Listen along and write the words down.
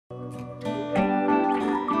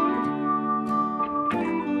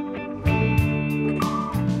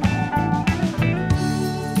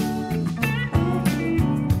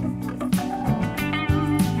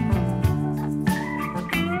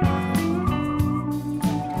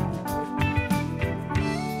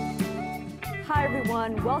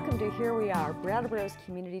everyone. Welcome to Here We Are, Brattleboro's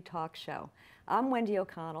community talk show. I'm Wendy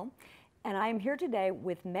O'Connell, and I'm here today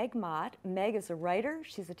with Meg Mott. Meg is a writer.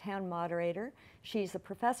 She's a town moderator. She's a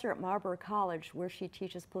professor at Marlboro College, where she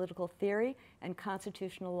teaches political theory and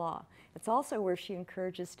constitutional law. It's also where she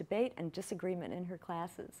encourages debate and disagreement in her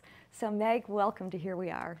classes. So Meg, welcome to Here We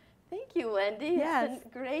Are. Thank you, Wendy. Yes. It's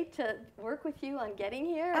been great to work with you on getting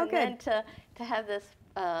here Oh, and good. then to have this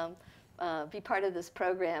be part of this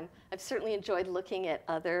program. I've certainly enjoyed looking at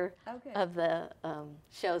other of the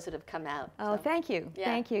shows that have come out. Oh, so. thank you. Yeah.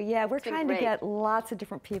 Thank you. Yeah, we're It's been trying to great. get lots of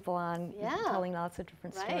different people on, Yeah. telling lots of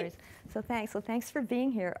different Right. stories. So thanks. So thanks for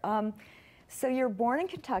being here. So you're born in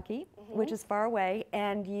Kentucky, which is far away,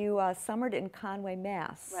 and you summered in Conway,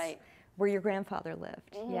 Mass. Right. Where your grandfather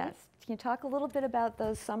lived. Yes. Can you talk a little bit about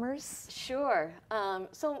those summers? Sure.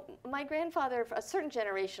 So my grandfather, a certain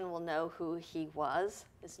generation will know who he was.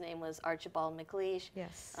 His name was Archibald MacLeish.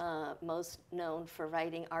 Yes. Most known for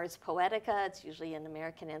writing Ars Poetica. It's usually in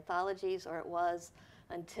American anthologies, or it was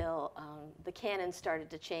until the canon started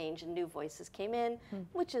to change and new voices came in,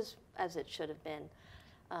 which is as it should have been.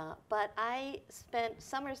 But I spent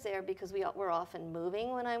summers there because we were often moving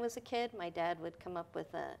when I was a kid. My dad would come up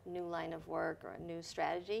with a new line of work or a new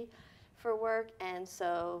strategy for work, and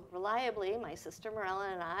so reliably, my sister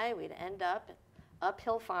Morella and I, we'd end up at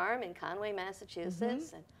Uphill Farm in Conway,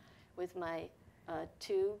 Massachusetts, and with my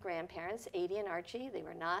two grandparents, Adie and Archie. They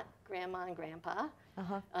were not Grandma and Grandpa.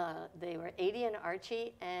 They were Adie and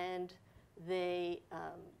Archie, and they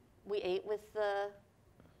we ate with the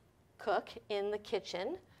cook in the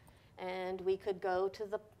kitchen, and we could go to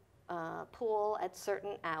the pool at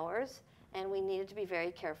certain hours, and we needed to be very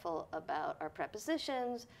careful about our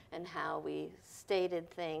prepositions and how we stated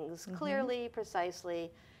things clearly, precisely,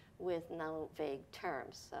 with no vague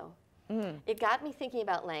terms. So it got me thinking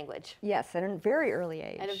about language. Yes, at a very early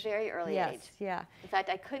age. At a very early yes, age. Yeah. In fact,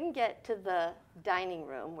 I couldn't get to the dining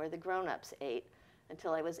room where the grown-ups ate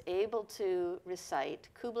until I was able to recite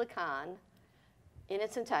Kubla Khan in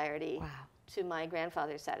its entirety. Wow. To my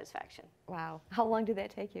grandfather's satisfaction. Wow. How long did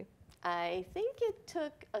that take you? I think it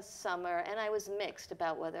took a summer, and I was mixed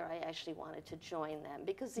about whether I actually wanted to join them,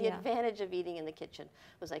 because the advantage of eating in the kitchen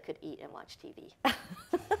was I could eat and watch TV.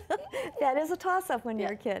 That is a toss-up when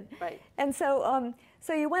you're a kid. Right. And so,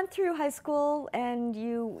 so you went through high school, and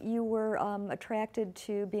you were attracted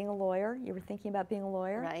to being a lawyer. You were thinking about being a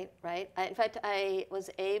lawyer. Right, right. In fact, I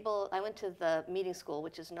went to the meeting school,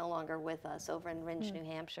 which is no longer with us, over in Rindge, New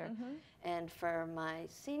Hampshire. And for my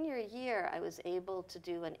senior year, I was able to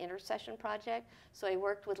do an intercession project. So I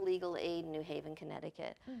worked with Legal Aid in New Haven,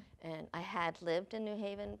 Connecticut. And I had lived in New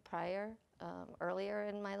Haven earlier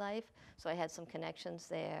in my life, so I had some connections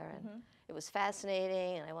there. And it was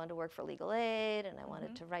fascinating, and I wanted to work for Legal Aid, and I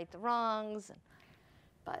wanted to right the wrongs.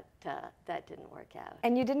 But that didn't work out.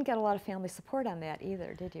 And you didn't get a lot of family support on that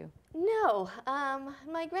either, did you? No.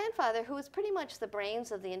 My grandfather, who was pretty much the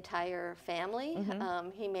brains of the entire family,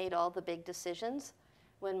 he made all the big decisions.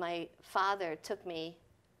 When my father took me,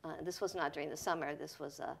 this was not during the summer, this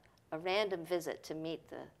was a random visit to meet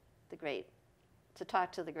to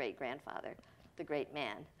talk to the great-grandfather, the great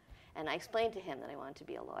man. And I explained to him that I wanted to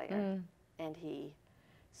be a lawyer. And he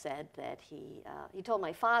said that he told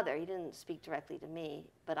my father, he didn't speak directly to me,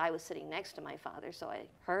 but I was sitting next to my father, so I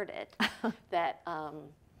heard it, that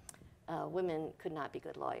women could not be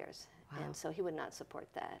good lawyers. Wow. And so he would not support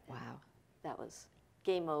that. Wow. And that was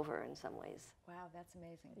game over in some ways. Wow, that's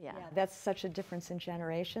amazing. Yeah. That's such a difference in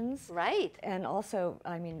generations. Right. And also,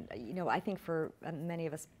 I mean, you know, I think for many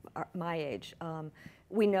of us my age,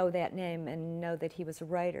 we know that name and know that he was a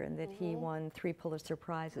writer and that he won 3 Pulitzer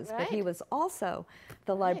Prizes. Right. But he was also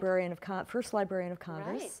the librarian of first librarian of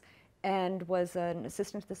Congress. And was an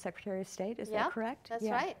assistant to the Secretary of State, is that correct? That's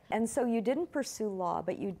right. And so you didn't pursue law,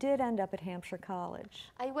 but you did end up at Hampshire College.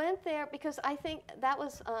 I went there because I think that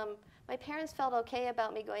was, my parents felt okay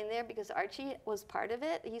about me going there because Archie was part of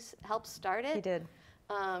it. He helped start it. He did.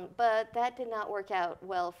 But that did not work out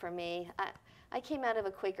well for me. I came out of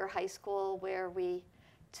a Quaker high school where we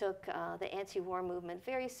took the anti-war movement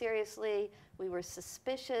very seriously. We were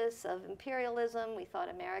suspicious of imperialism. We thought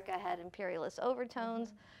America had imperialist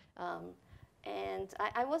overtones. And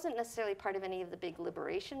I wasn't necessarily part of any of the big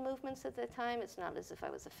liberation movements at the time. It's not as if I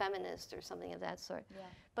was a feminist or something of that sort. Yeah.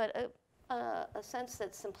 But a sense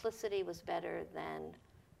that simplicity was better than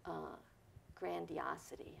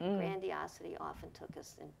grandiosity. Grandiosity often took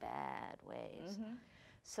us in bad ways.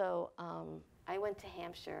 So I went to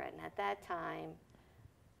Hampshire, and at that time,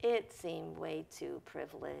 it seemed way too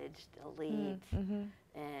privileged, elite,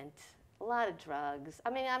 and a lot of drugs. I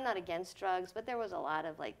mean, I'm not against drugs, but there was a lot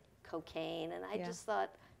of like cocaine, and I just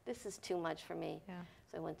thought, this is too much for me. Yeah.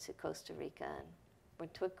 So I went to Costa Rica and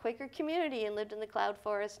went to a Quaker community and lived in the cloud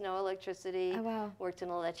forest, no electricity. Oh, wow. Worked in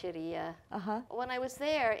a lecheria. Uh-huh. When I was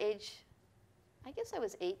there, I guess I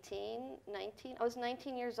was 18, 19. I was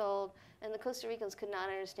 19 years old, and the Costa Ricans could not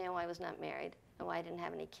understand why I was not married and why I didn't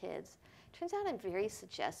have any kids. Turns out I'm very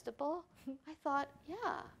suggestible. I thought,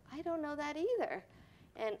 yeah, I don't know that either.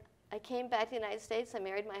 And I came back to the United States. I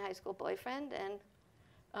married my high school boyfriend, and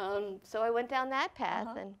so I went down that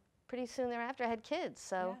path, and pretty soon thereafter I had kids.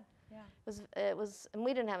 So it was, and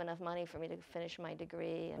we didn't have enough money for me to finish my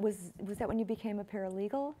degree. Was that when you became a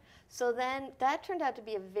paralegal? So then that turned out to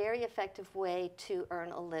be a very effective way to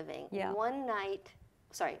earn a living. Yeah. 1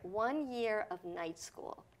 year of night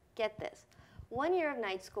school. Get this. 1 year of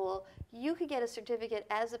night school, you could get a certificate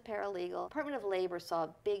as a paralegal. Department of Labor saw a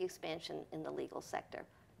big expansion in the legal sector.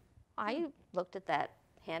 I looked at that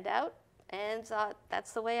handout and thought,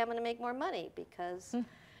 that's the way I'm going to make more money, because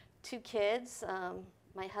 2 kids,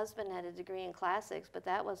 my husband had a degree in classics, but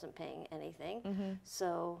that wasn't paying anything.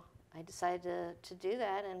 So I decided to do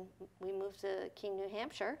that, and we moved to Keene, New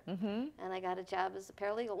Hampshire, and I got a job as a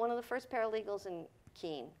paralegal, one of the first paralegals in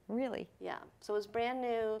Keene. Really? Yeah. So it was brand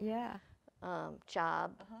new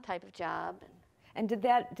job, type of job. And did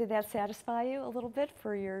that satisfy you a little bit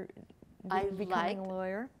for your becoming a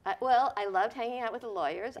lawyer? Well, I loved hanging out with the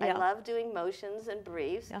lawyers. I loved doing motions and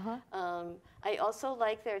briefs. I also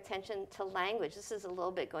liked their attention to language. This is a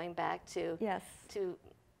little bit going back to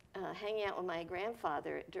hanging out with my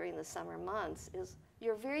grandfather during the summer months. Is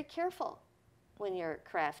you're very careful when you're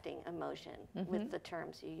crafting a motion with the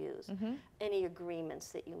terms you use, any agreements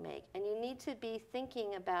that you make. And you need to be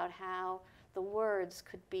thinking about how the words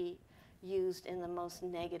could be used in the most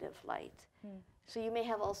negative light. So you may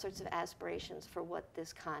have all sorts of aspirations for what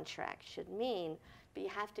this contract should mean, but you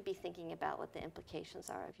have to be thinking about what the implications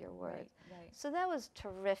are of your words. So that was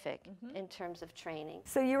terrific in terms of training.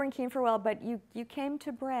 So you were in Keene for a while, but you came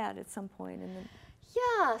to Brad at some point.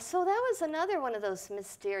 Yeah, so that was another one of those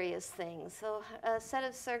mysterious things. So a set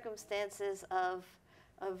of circumstances of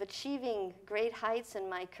achieving great heights in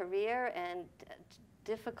my career and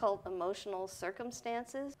difficult emotional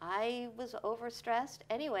circumstances. I was overstressed.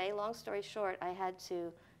 Anyway, long story short, I had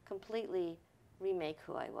to completely remake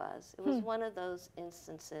who I was. It was one of those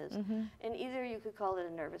instances. And either you could call it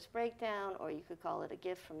a nervous breakdown, or you could call it a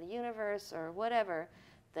gift from the universe, or whatever,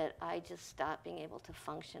 that I just stopped being able to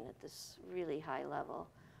function at this really high level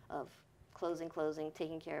of closing,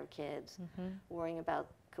 taking care of kids, worrying about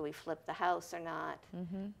could we flip the house or not.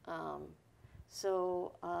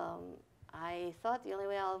 I thought the only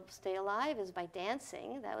way I'll stay alive is by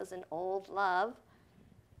dancing. That was an old love.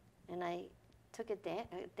 And I took a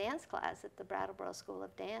dance class at the Brattleboro School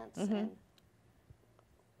of Dance and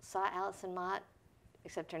saw Allison Mott,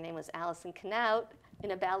 except her name was Allison Knaut,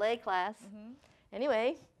 in a ballet class.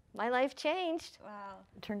 Anyway, my life changed. Wow.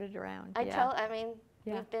 Turned it around.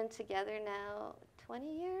 We've been together now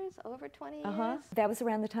 20 years, over 20 years. That was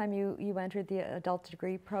around the time you entered the adult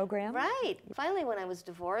degree program? Right. Finally, when I was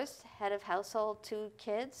divorced, head of household, 2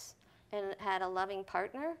 kids, and had a loving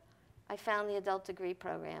partner, I found the adult degree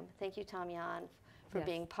program. Thank you, Tom Yan, for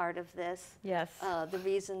being part of this. Yes. The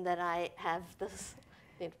reason that I have this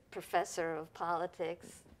professor of politics.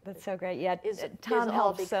 That's so great. Yeah, Tom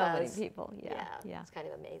helps so many people. It's kind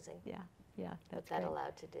of amazing. That's that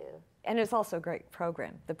allowed to do. And it's also a great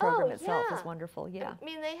program. The program itself is wonderful. Yeah. I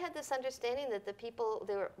mean, they had this understanding that the people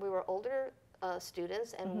we were older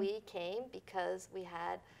students, and we came because we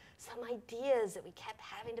had some ideas that we kept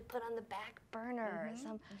having to put on the back burner.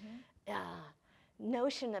 Some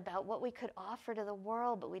notion about what we could offer to the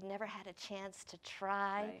world, but we'd never had a chance to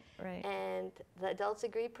try. Right. And the Adults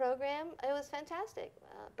Agree program, it was fantastic.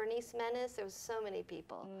 Bernice Menace, there was so many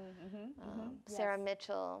people. Sarah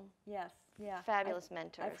Mitchell. Yes. Yeah. Fabulous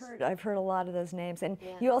mentors. I've heard a lot of those names. And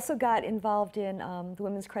you also got involved in the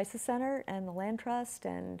Women's Crisis Center and the Land Trust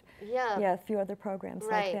and a few other programs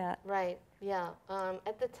like that. Right. Yeah.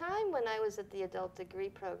 At the time when I was at the Adult Degree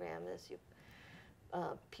program,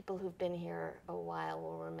 people who've been here a while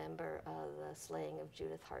will remember the slaying of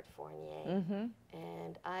Judith Hart Fournier.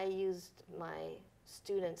 And I used my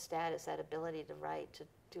student status, that ability to write, to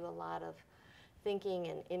do a lot of thinking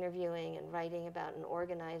and interviewing and writing about and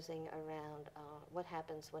organizing around what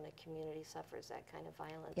happens when a community suffers that kind of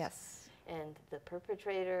violence. Yes. And the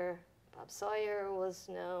perpetrator, Bob Sawyer, was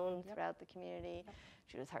known throughout the community.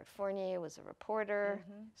 Judith Hart Fournier was a reporter.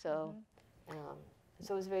 So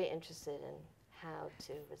I was very interested in how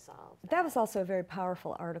to resolve that. That was also a very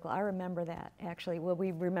powerful article. I remember that, actually. Well,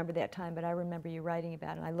 we remember that time, but I remember you writing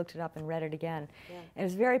about it, and I looked it up and read it again. And it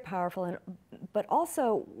was very powerful. But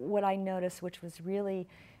also what I noticed, which was really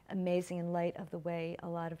amazing in light of the way a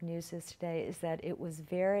lot of news is today is that it was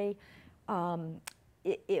very,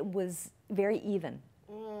 it was very even.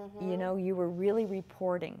 You know, you were really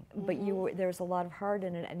reporting, but there was a lot of heart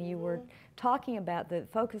in it, and you were talking about, the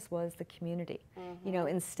focus was the community, you know,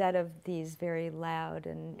 instead of these very loud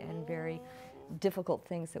and very difficult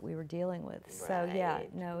things that we were dealing with. So yeah,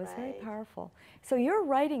 no, it was very powerful. So you're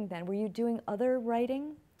writing then, were you doing other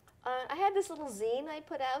writing? I had this little zine I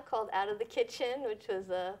put out called Out of the Kitchen, which was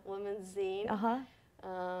a woman's zine.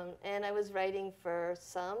 And I was writing for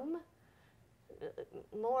some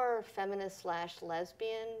more feminist /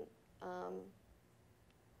 lesbian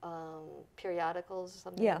periodicals,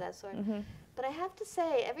 something of that sort. But I have to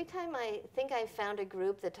say, every time I think I've found a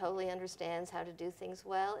group that totally understands how to do things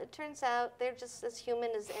well, it turns out they're just as human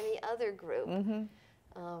as any other group.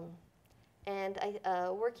 And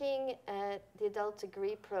working at the adult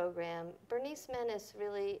degree program, Bernice Menace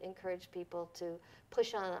really encouraged people to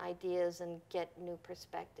push on ideas and get new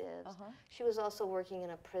perspectives. She was also working in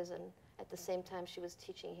a prison at the same time she was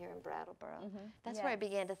teaching here in Brattleboro. That's where I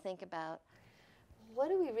began to think about, what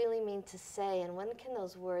do we really mean to say, and when can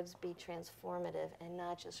those words be transformative and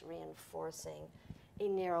not just reinforcing a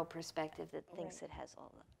narrow perspective that thinks it has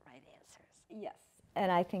all the right answers? Yes. And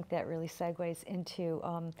I think that really segues into,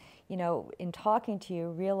 you know, in talking to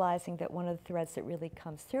you, realizing that one of the threads that really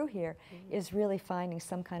comes through here is really finding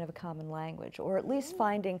some kind of a common language, or at least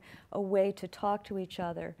finding a way to talk to each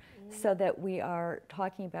other so that we are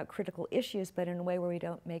talking about critical issues, but in a way where we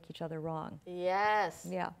don't make each other wrong. Yes.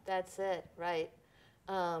 Yeah. That's it, right.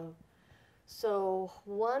 So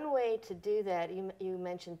one way to do that, you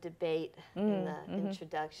mentioned debate in the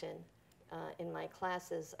introduction. In my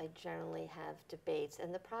classes, I generally have debates,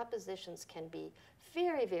 and the propositions can be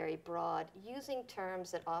very, very broad, using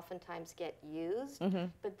terms that oftentimes get used,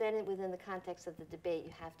 but then within the context of the debate,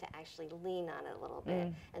 you have to actually lean on it a little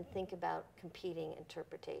bit and think about competing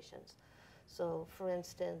interpretations. So, for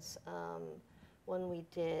instance, one we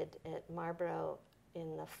did at Marlboro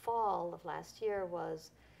in the fall of last year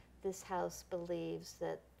was, this house believes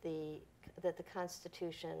that the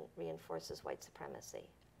Constitution reinforces white supremacy.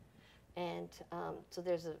 And so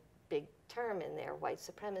there's a big term in there, white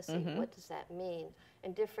supremacy. What does that mean?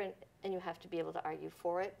 And you have to be able to argue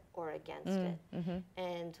for it or against it.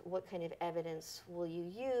 And what kind of evidence will you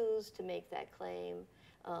use to make that claim?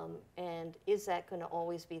 And is that going to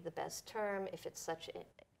always be the best term if it's such an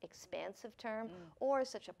expansive term or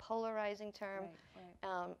such a polarizing term?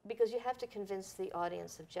 Because you have to convince the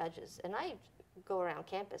audience of judges. And I go around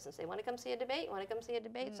campus and say, want to come see a debate? Want to come see a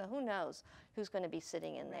debate? So who knows who's going to be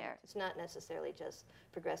sitting in there. It's not necessarily just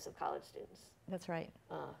progressive college students. That's right.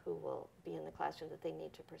 Who will be in the classroom that they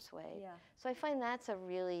need to persuade. So I find that's a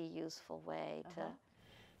really useful way to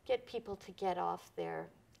get people to get off their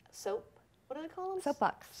what do they call them?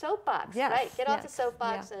 Soapbox. Soapbox, right. Get off the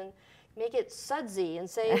soapbox and make it sudsy and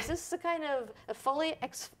say, is this the kind of exfoliant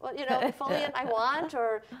I want,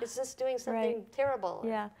 or is this doing something terrible?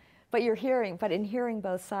 Yeah. But in hearing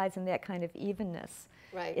both sides and that kind of evenness,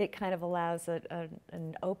 it kind of allows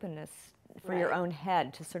an openness for your own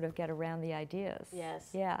head to sort of get around the ideas. Yes.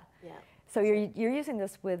 Yeah. So you're using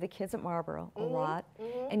this with the kids at Marlboro a lot,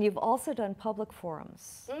 and you've also done public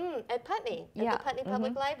forums. At Putney, at the Putney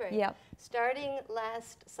Public Library. Starting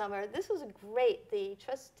last summer, this was great. The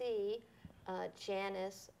trustee,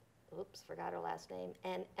 Janice, forgot her last name,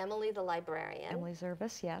 and Emily the librarian. Emily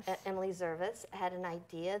Zervis, yes. Emily Zervis had an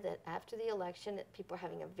idea that after the election, people are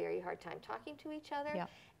having a very hard time talking to each other,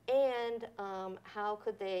 and how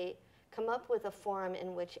could they come up with a forum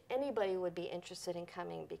in which anybody would be interested in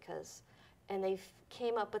coming, and they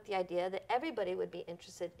came up with the idea that everybody would be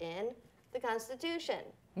interested in the Constitution.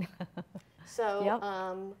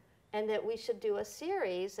 So, and that we should do a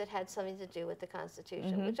series that had something to do with the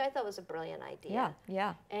Constitution, which I thought was a brilliant idea.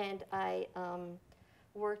 And I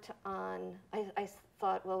worked on, I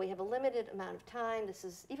thought, well, we have a limited amount of time. This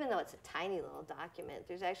is, even though it's a tiny little document,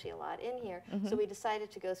 there's actually a lot in here. So we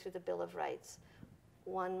decided to go through the Bill of Rights.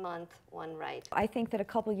 1 month, one right. I think that a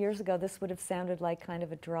couple years ago this would have sounded like kind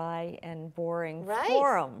of a dry and boring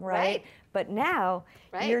forum, right? But now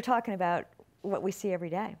you're talking about what we see every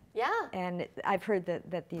day. And I've heard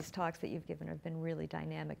that these talks that you've given have been really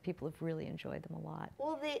dynamic. People have really enjoyed them a lot.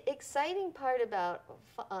 Well, the exciting part about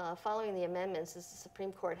following the amendments is the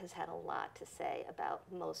Supreme Court has had a lot to say about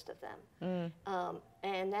most of them.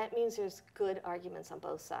 And that means there's good arguments on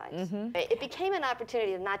both sides. It became an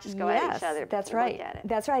opportunity to not just go at each other, but to look at it.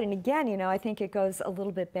 That's right. And again, I think it goes a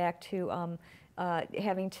little bit back to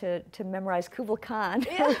having to memorize Kubla Khan,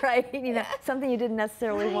 Yeah. right? You know, something you didn't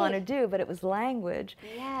necessarily want to do, but it was language.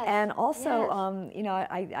 Yes. And also, Yes. you know,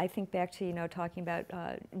 I think back to, you know, talking about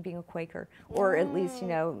being a Quaker, or at least, you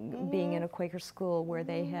know, being in a Quaker school where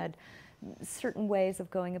they had certain ways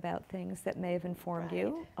of going about things that may have informed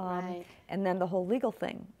you, and then the whole legal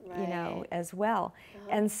thing, you know, as well.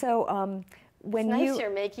 And so when it's you nice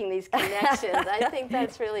you're making these connections. I think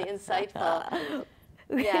that's really insightful.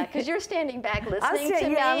 Yeah, because you're standing back listening to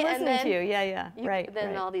me, I'm and listening then to you. Yeah, right. Then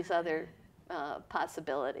right. all these other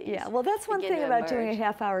possibilities. Yeah, well, that's one begin thing to about doing a emerge.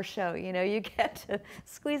 half-hour show. You know, you get to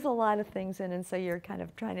squeeze a lot of things in, and so you're kind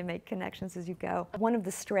of trying to make connections as you go. One of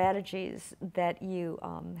the strategies that you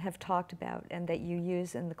have talked about and that you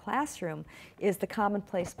use in the classroom is the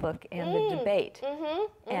commonplace book and the debate.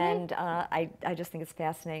 And I just think it's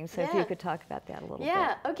fascinating. So if you could talk about that a little bit.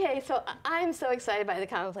 Yeah, okay, so I'm so excited by the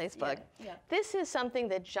commonplace book. Yeah. This is something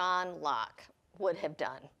that John Locke would have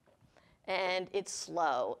done. And it's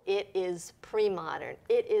slow, it is pre-modern,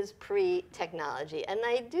 it is pre-technology. And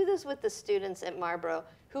I do this with the students at Marlboro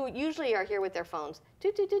who usually are here with their phones.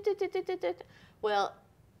 Well,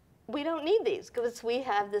 we don't need these because we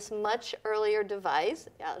have this much earlier device.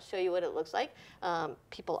 I'll show you what it looks like.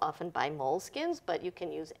 People often buy moleskins, but you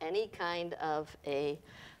can use any kind of a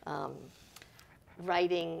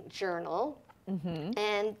writing journal.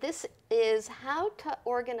 And this is how to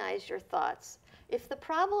organize your thoughts. If the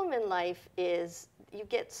problem in life is you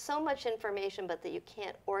get so much information but that you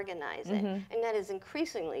can't organize it, and that is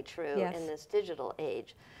increasingly true in this digital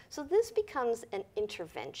age. So this becomes an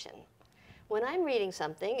intervention. When I'm reading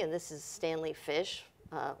something, and this is Stanley Fish,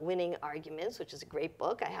 Winning Arguments, which is a great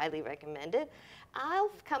book, I highly recommend it,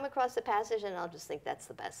 I'll come across a passage and I'll just think that's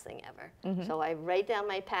the best thing ever. So I write down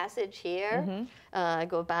my passage here, I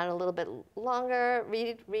go about it a little bit longer,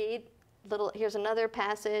 read, here's another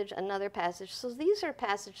passage. So these are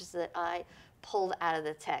passages that I pulled out of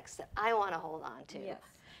the text that I want to hold on to. Yes.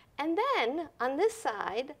 And then on this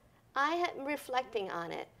side, I am reflecting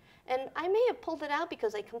on it. And I may have pulled it out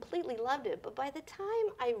because I completely loved it, but by the time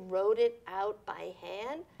I wrote it out by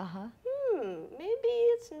hand, maybe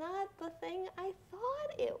it's not the thing I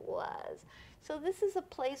thought it was. So this is a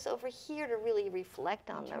place over here to really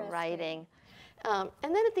reflect on the writing. And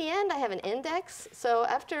then at the end, I have an index. So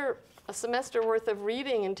after a semester worth of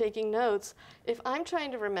reading and taking notes, if I'm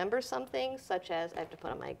trying to remember something, such as, I have to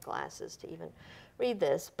put on my glasses to even read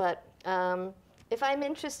this, but if I'm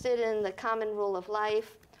interested in the common rule of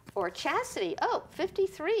life or chastity,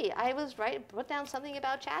 53, I was put down something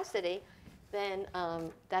about chastity, then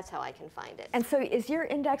that's how I can find it. And so is your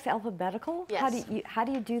index alphabetical? Yes. How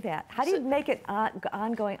do you do that? How do you make it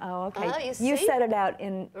ongoing? Oh, okay. You see? set it out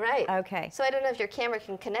in... Right. Okay. So I don't know if your camera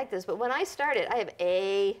can connect this, but when I started, I have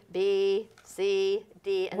A, B, C,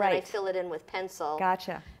 D, and then I fill it in with pencil.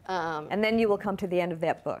 Gotcha. And then you will come to the end of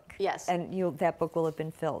that book. Yes. And that book will have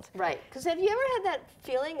been filled. Right. Because have you ever had that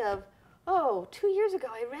feeling of, oh, 2 years ago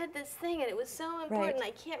I read this thing and it was so important,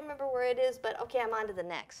 I can't remember where it is, but okay, I'm on to the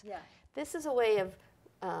next. Yeah. This is a way of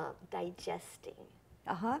digesting,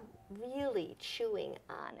 really chewing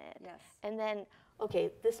on it. Yes. And then,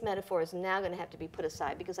 okay, this metaphor is now going to have to be put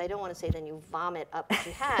aside because I don't want to say then you vomit up what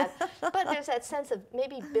you have, but there's that sense of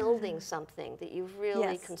maybe building something that you've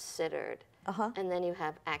really considered, and then you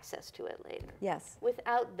have access to it later. Yes.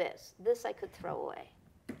 Without this I could throw away.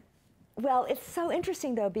 Well, it's so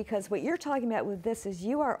interesting, though, because what you're talking about with this is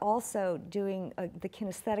you are also doing the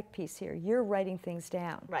kinesthetic piece here. You're writing things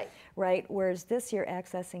down. Right. Right? Whereas this, you're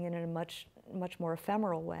accessing it in a much more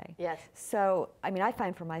ephemeral way. Yes. So, I mean, I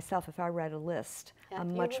find for myself, if I write a list,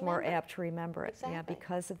 I'm much more remember. apt to remember it. Exactly. Yeah,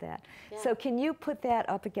 because of that. Yeah. So can you put that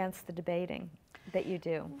up against the debating that you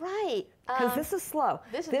do? Right. Because this is slow.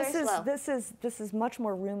 This is very slow. This is much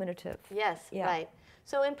more ruminative. Yes, right.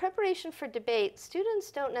 So in preparation for debate, students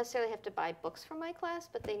don't necessarily have to buy books for my class,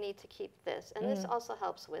 but they need to keep this. And this also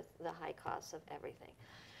helps with the high costs of everything.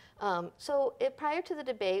 So prior to the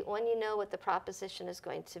debate, when you know what the proposition is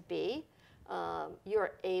going to be,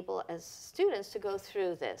 you're able as students to go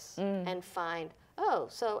through this and find,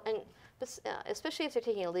 especially if they're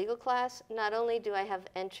taking a legal class, not only do I have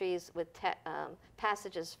entries with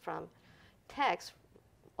passages from text,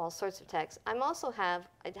 all sorts of text, I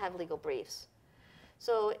have legal briefs.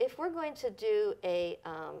 So if we're going to do a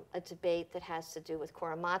debate that has to do with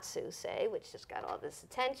Korematsu, say, which just got all this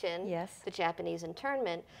attention, the Japanese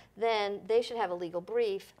internment, then they should have a legal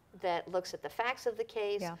brief that looks at the facts of the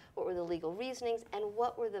case, what were the legal reasonings, and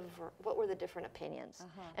what were the different opinions,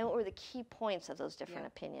 and what were the key points of those different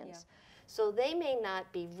opinions. So they may not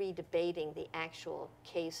be redebating the actual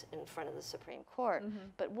case in front of the Supreme Court,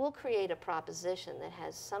 but we'll create a proposition that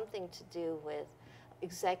has something to do with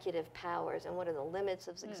executive powers and what are the limits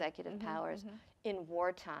of executive powers in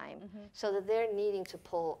wartime, so that they're needing to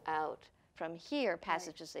pull out from here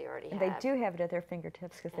passages they already have. And they do have it at their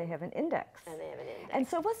fingertips because they have an index. And they have an index. And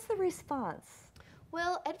so what's the response?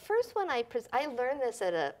 Well, at first when I learned this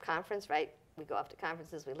at a conference, right? We go off to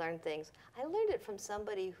conferences, we learn things. I learned it from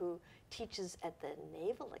somebody who teaches at the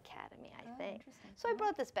Naval Academy, I think. So I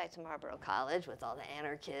brought this back to Marlboro College with all the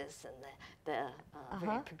anarchists and the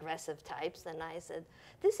very progressive types, and I said,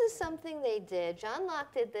 this is something they did. John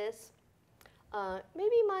Locke did this.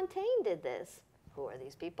 Maybe Montaigne did this. Who are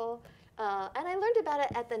these people? And I learned about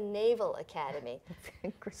it at the Naval Academy.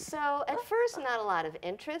 So at first, not a lot of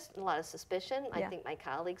interest, a lot of suspicion. I think my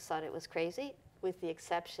colleagues thought it was crazy, with the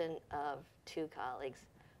exception of 2 colleagues,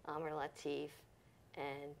 Amr Latif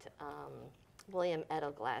and William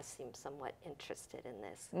Edelglass seemed somewhat interested in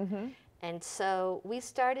this. And so we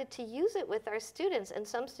started to use it with our students, and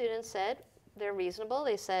some students said, they're reasonable,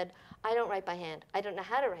 they said, I don't write by hand. I don't know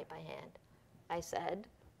how to write by hand. I said,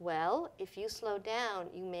 well, if you slow down,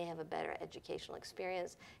 you may have a better educational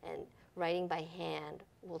experience, and writing by hand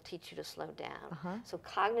will teach you to slow down. So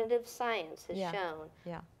cognitive science has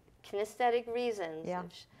shown kinesthetic reasons.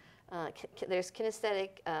 There's kinesthetic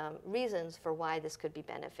reasons for why this could be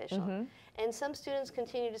beneficial. And some students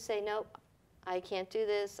continue to say, nope, I can't do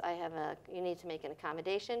this. You need to make an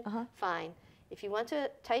accommodation. Fine. If you want to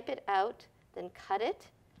type it out, then cut it,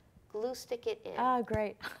 glue stick it in. Ah,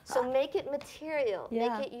 great. So make it material,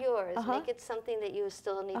 make it yours, make it something that you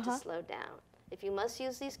still need to slow down. If you must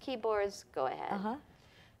use these keyboards, go ahead.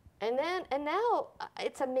 And now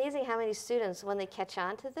it's amazing how many students, when they catch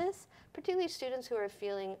on to this, particularly students who are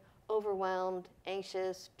feeling overwhelmed,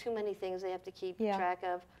 anxious, too many things they have to keep track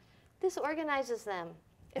of, this organizes them.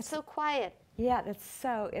 It's so quiet. Yeah, it's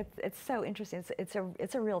so interesting.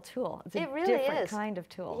 It's a real tool. It's a really different is. Kind of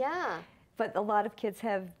tool. Yeah. But a lot of kids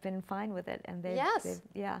have been fine with it, and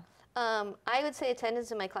I would say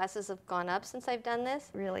attendance in my classes have gone up since I've done this.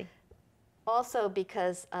 Really? Also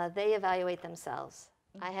because they evaluate themselves.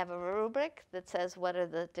 I have a rubric that says what are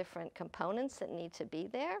the different components that need to be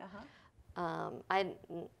there.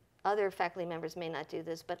 Other faculty members may not do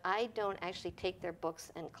this, but I don't actually take their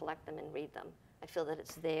books and collect them and read them. I feel that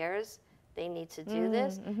it's theirs. They need to do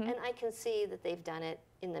this, and I can see that they've done it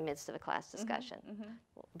in the midst of a class discussion,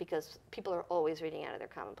 because people are always reading out of their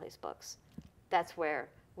commonplace books. That's where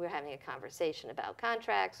we're having a conversation about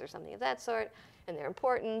contracts or something of that sort, and their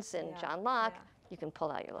importance, and John Locke. You can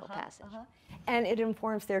pull out your little passage. And it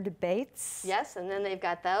informs their debates. Yes, and then they've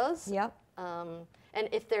got those. Yep. And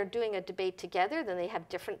if they're doing a debate together, then they have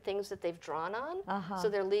different things that they've drawn on. So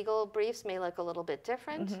their legal briefs may look a little bit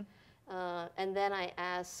different. And then I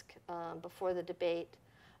ask, before the debate,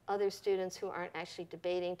 other students who aren't actually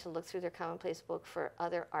debating to look through their commonplace book for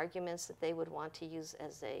other arguments that they would want to use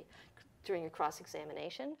during a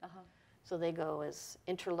cross-examination. So they go as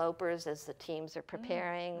interlopers as the teams are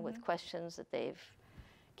preparing with questions that they've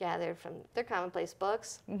gathered from their commonplace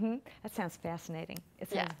books. That sounds fascinating. It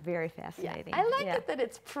sounds very fascinating. I like it that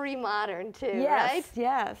it's pre-modern too, right?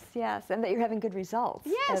 Yes, and that you're having good results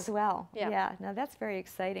as well. Now that's very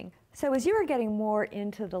exciting. So as you were getting more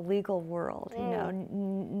into the legal world, you know,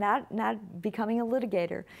 not becoming a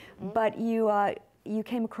litigator, but you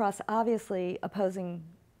came across obviously opposing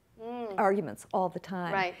arguments all the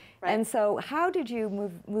time. Right. And so how did you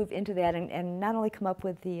move into that and not only come up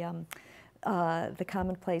with the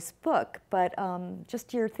commonplace book, but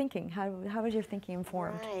just your thinking? How was your thinking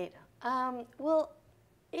informed? Right. Well,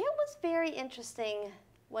 it was very interesting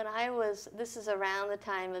when this is around the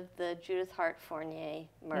time of the Judith Hart Fournier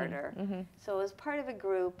murder. So it was part of a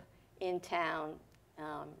group in town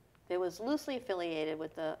that was loosely affiliated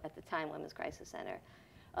with at the time, Women's Crisis Center,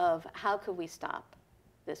 of how could we stop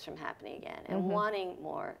this from happening again, and wanting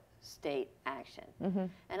more state action.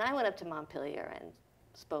 And I went up to Montpelier and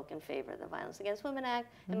spoke in favor of the Violence Against Women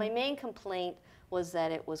Act, and my main complaint was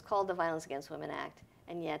that it was called the Violence Against Women Act,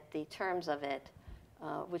 and yet the terms of it,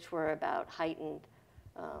 which were about heightened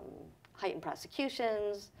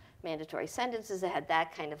prosecutions, mandatory sentences, that had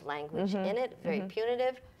that kind of language in it, very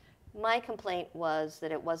punitive. My complaint was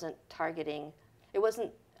that it wasn't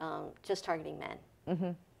just targeting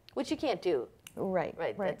men, which you can't do. Right.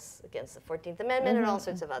 That's against the 14th Amendment and all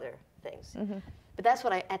sorts of other things. But that's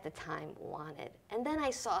what I, at the time, wanted. And then I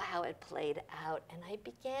saw how it played out, and I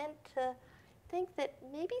began to think that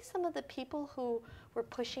maybe some of the people who were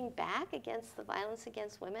pushing back against the Violence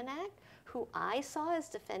Against Women Act, who I saw as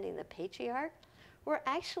defending the patriarch, were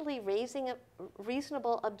actually raising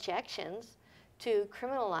reasonable objections to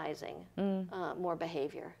criminalizing more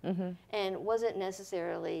behavior. And wasn't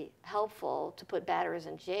necessarily helpful to put batterers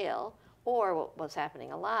in jail, or what was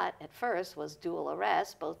happening a lot at first was dual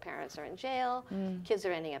arrest. Both parents are in jail, kids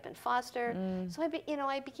are ending up in foster. So I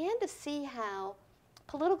began to see how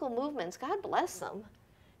political movements, God bless them,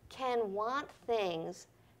 can want things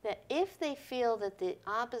that if they feel that the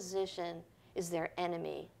opposition is their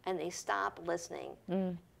enemy and they stop listening,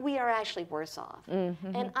 we are actually worse off.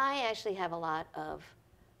 And I actually have a lot of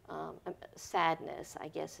sadness, I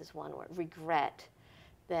guess is one word, regret,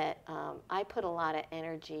 that I put a lot of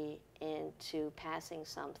energy into passing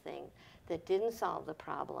something that didn't solve the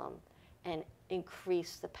problem and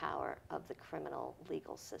increase the power of the criminal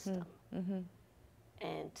legal system.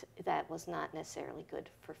 And that was not necessarily good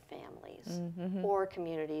for families or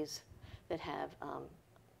communities that have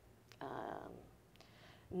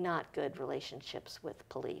not good relationships with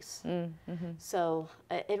police. So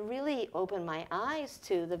it really opened my eyes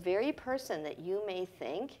to the very person that you may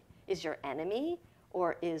think is your enemy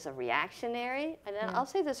or is a reactionary. And I'll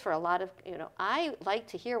say this for a lot of, I like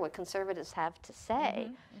to hear what conservatives have to say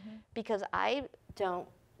because I don't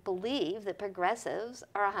believe that progressives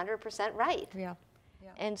are 100% right.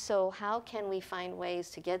 And so how can we find ways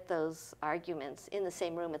to get those arguments in the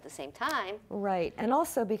same room at the same time? Right, and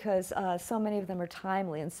also because so many of them are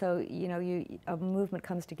timely, and so a movement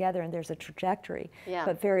comes together and there's a trajectory.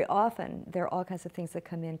 But very often there are all kinds of things that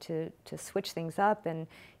come in to switch things up, and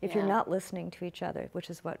if you're not listening to each other, which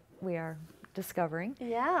is what we are discovering, if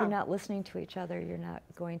you're not listening to each other, you're not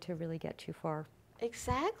going to really get too far.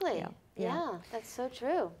 Exactly. Yeah, that's so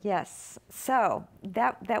true. Yes. So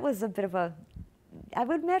that was a bit of a, I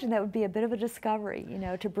would imagine that would be a bit of a discovery,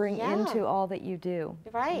 to bring into all that you do.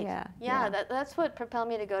 Right. That's what propelled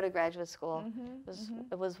me to go to graduate school.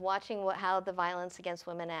 Was watching how the Violence Against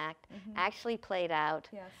Women Act actually played out.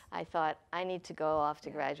 I thought, I need to go off to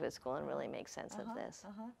graduate school and really make sense of this.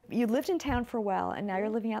 You lived in town for a while, and now you're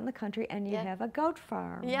living out in the country, and you have a goat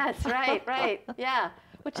farm. Yes, right. Yeah,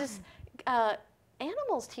 which is,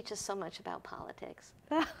 animals teach us so much about politics.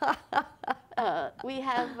 We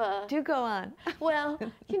have... Do go on. Well,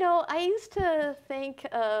 I used to think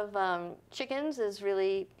of chickens as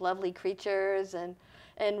really lovely creatures and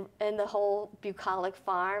the whole bucolic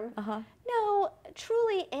farm. No,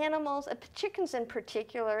 truly animals, chickens in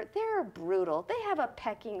particular, they're brutal. They have a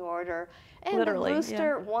pecking order, and Literally, the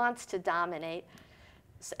rooster wants to dominate.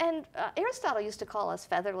 And Aristotle used to call us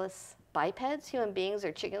featherless bipeds. Human beings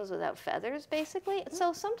are chickens without feathers, basically.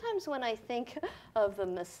 So sometimes when I think of the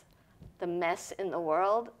mess in the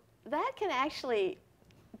world, that can actually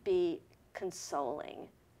be consoling.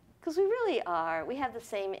 Because we really are. We have the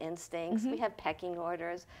same instincts. We have pecking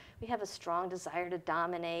orders. We have a strong desire to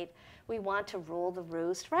dominate. We want to rule the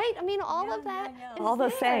roost, right? I mean, all of that is all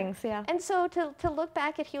those there. things, And so to look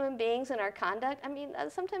back at human beings and our conduct, I mean,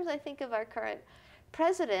 sometimes I think of our current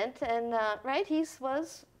president, and right, he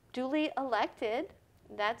was duly elected.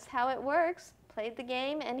 That's how it works. Played the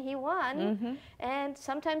game and he won. And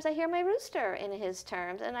sometimes I hear my rooster in his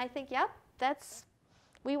terms, and I think, yep,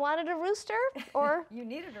 we wanted a rooster, or you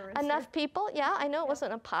needed a rooster. Enough people. Yeah, I know it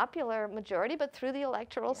wasn't a popular majority, but through the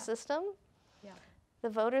electoral system, the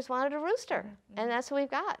voters wanted a rooster, and that's what we've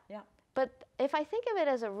got. But if I think of it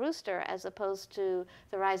as a rooster as opposed to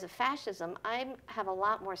the rise of fascism, I have a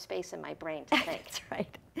lot more space in my brain to think. That's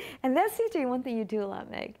right. And that seems to be one thing you do a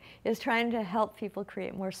lot, Meg, is trying to help people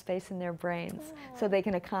create more space in their brains so they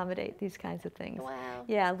can accommodate these kinds of things. Wow.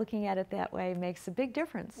 Yeah, looking at it that way makes a big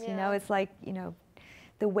difference. It's like,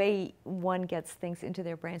 the way one gets things into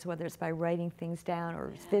their brains, whether it's by writing things down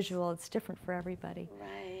or it's visual, it's different for everybody.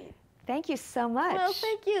 Right. Thank you so much. Well,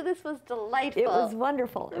 thank you. This was delightful. It was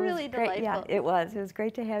wonderful. Really delightful. Yeah, it was. It was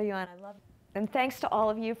great to have you on. I love it. And thanks to all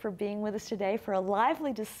of you for being with us today for a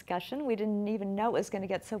lively discussion. We didn't even know it was going to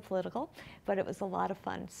get so political, but it was a lot of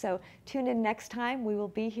fun. So tune in next time. We will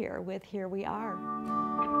be here with Here We Are.